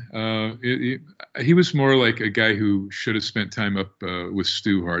shame. He was more like a guy who should have spent time up with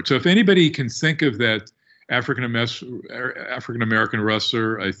Stu Hart. So if anybody can think of that African-American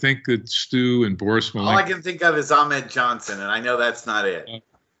wrestler, I think that Stu and Boris Malenko. All I can think of is Ahmed Johnson, and I know that's not it.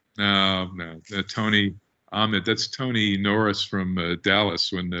 No. Tony Ahmed, that's Tony Norris from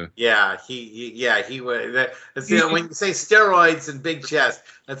Dallas. When he was. When you say steroids and big chest,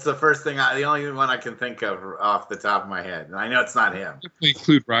 that's the first thing. The only one I can think of off the top of my head. And I know it's not him. Definitely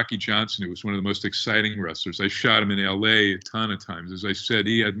include Rocky Johnson, who was one of the most exciting wrestlers. I shot him in L.A. a ton of times. As I said,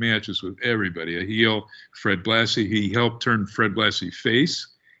 he had matches with everybody. A heel, Fred Blassie. He helped turn Fred Blassie face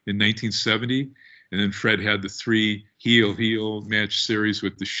in 1970. And then Fred had the 3 heel match series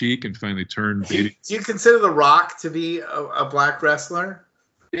with the Sheik, and finally turned. Do you consider The Rock to be a black wrestler?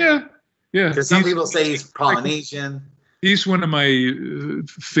 Yeah. Because some people say he's Polynesian. He's one of my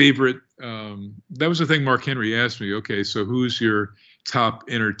favorite. That was the thing Mark Henry asked me. Okay, so who's your top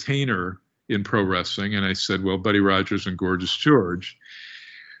entertainer in pro wrestling? And I said, well, Buddy Rogers and Gorgeous George.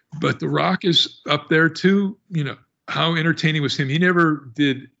 But The Rock is up there too. How entertaining was him? He never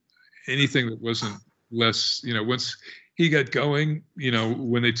did anything that wasn't less, once he got going,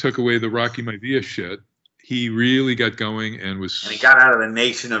 when they took away the Rocky Maivia shit, he really got going and he got out of the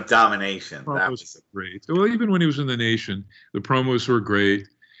Nation of Domination. That was great. Well, even when he was in the Nation, the promos were great.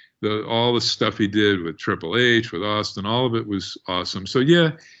 All the stuff he did with Triple H, with Austin, all of it was awesome. So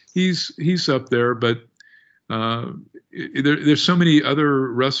yeah, he's up there, but there's so many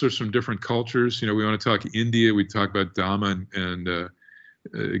other wrestlers from different cultures. We want to talk India. We talk about Dama and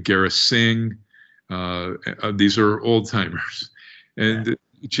Gareth Singh. These are old timers, and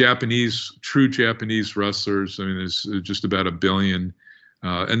true Japanese wrestlers. I mean, there's just about 1 billion,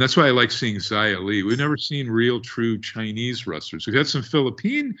 and that's why I like seeing Xia Li. We've never seen real, true Chinese wrestlers. We've had some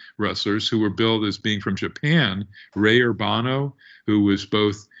Philippine wrestlers who were billed as being from Japan. Ray Urbano, who was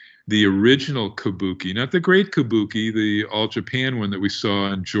both the original Kabuki, not the great Kabuki, the All Japan one that we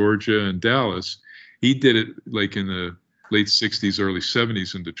saw in Georgia and Dallas. He did it like in the late 60s, early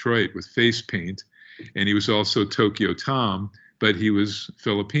 70s in Detroit with face paint. and he was also Tokyo Tom, but he was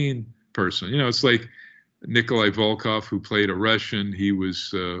Philippine person. You know, it's like Nikolai Volkov, who played a Russian. He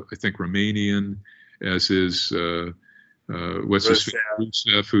was, I think, Romanian, as is what's his name?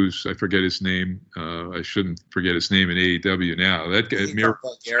 Rusev, who's, I forget his name. I shouldn't forget his name in AEW now. That guy,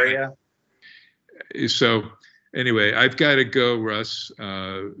 Bulgaria. So anyway, I've got to go, Russ.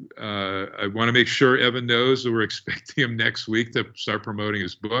 I want to make sure Evan knows that we're expecting him next week to start promoting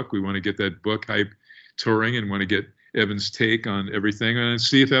his book. We want to get that book hype touring and want to get Evan's take on everything and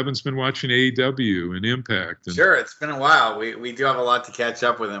see if Evan's been watching AEW and Impact. And sure, it's been a while. We do have a lot to catch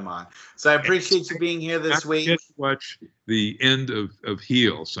up with him on. So I appreciate you being here this week. I watch the end of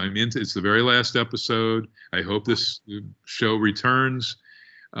Heels. It's the very last episode. I hope this show returns.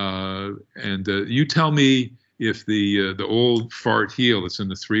 And you tell me if the old fart heel that's in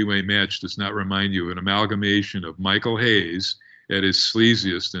the three-way match does not remind you of an amalgamation of Michael Hayes at his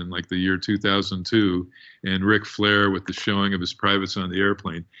sleaziest in like the year 2002 and Ric Flair with the showing of his privates on the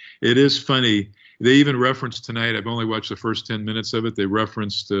airplane. It is funny. They even referenced tonight, I've only watched the first 10 minutes of it, they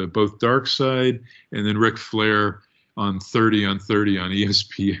referenced both Dark Side and then Ric Flair on 30 on 30 on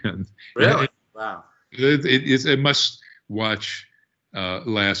ESPN. Really? Wow. It must watch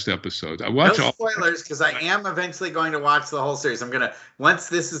last episode. I watch no spoilers because I am eventually going to watch the whole series. Once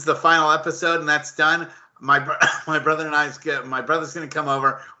this is the final episode and that's done, my brother and my brother's going to come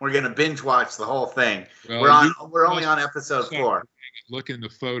over. We're going to binge watch the whole thing. Well, we're only on episode 4. Look in the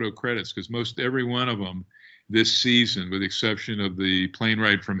photo credits because most every one of them this season, with the exception of the Plane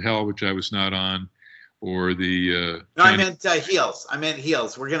Ride from Hell, which I was not on, or the no, I meant Heels. I'm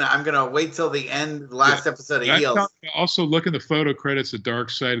gonna wait till the last episode of Heels. Also look in the photo credits, the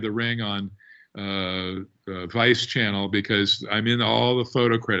Dark Side of the Ring on Vice Channel, because I'm in all the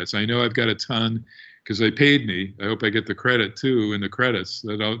photo credits. I know I've got a ton because they paid me. I hope I get the credit too in the credits.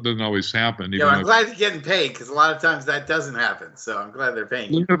 That doesn't always happen. Yeah, I'm glad you're getting paid because a lot of times that doesn't happen. So I'm glad they're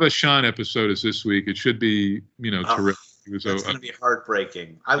paying you. Luna Vachon episode is this week. It should be, terrific. It's going to be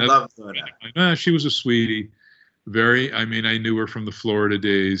heartbreaking. I love Luna. She was a sweetie. I knew her from the Florida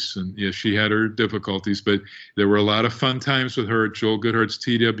days, and yeah, she had her difficulties, but there were a lot of fun times with her at Joel Goodhart's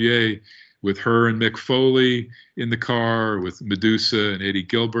TWA, with her and Mick Foley in the car, with Medusa and Eddie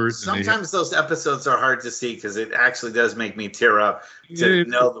Gilbert. Sometimes those episodes are hard to see because it actually does make me tear up to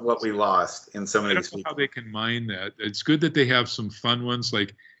know what we lost in some of these people. How they can mine that. It's good that they have some fun ones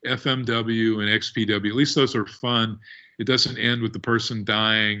like FMW and XPW. At least those are fun. It doesn't end with the person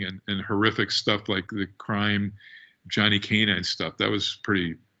dying and horrific stuff like the crime Johnny Canine stuff. That was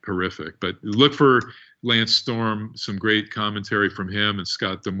pretty horrific. But look for Lance Storm, some great commentary from him and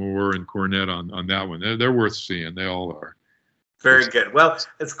Scott D'Amore and Cornette on that one. They're worth seeing. They all are. Very good. Well,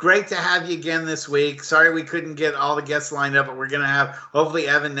 it's great to have you again this week. Sorry we couldn't get all the guests lined up, but we're going to have hopefully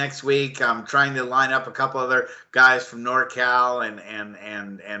Evan next week. I'm trying to line up a couple other guys from NorCal,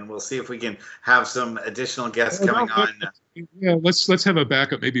 and we'll see if we can have some additional guests coming on. Yeah, let's have a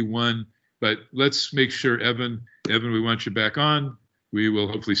backup, maybe one, but let's make sure Evan, we want you back on. We will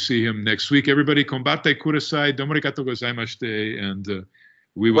hopefully see him next week. Everybody, kombate kudasai, domo arigatou gozaimashite, and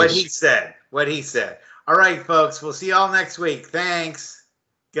we will. What he said. All right, folks. We'll see you all next week. Thanks.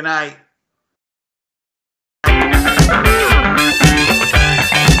 Good night.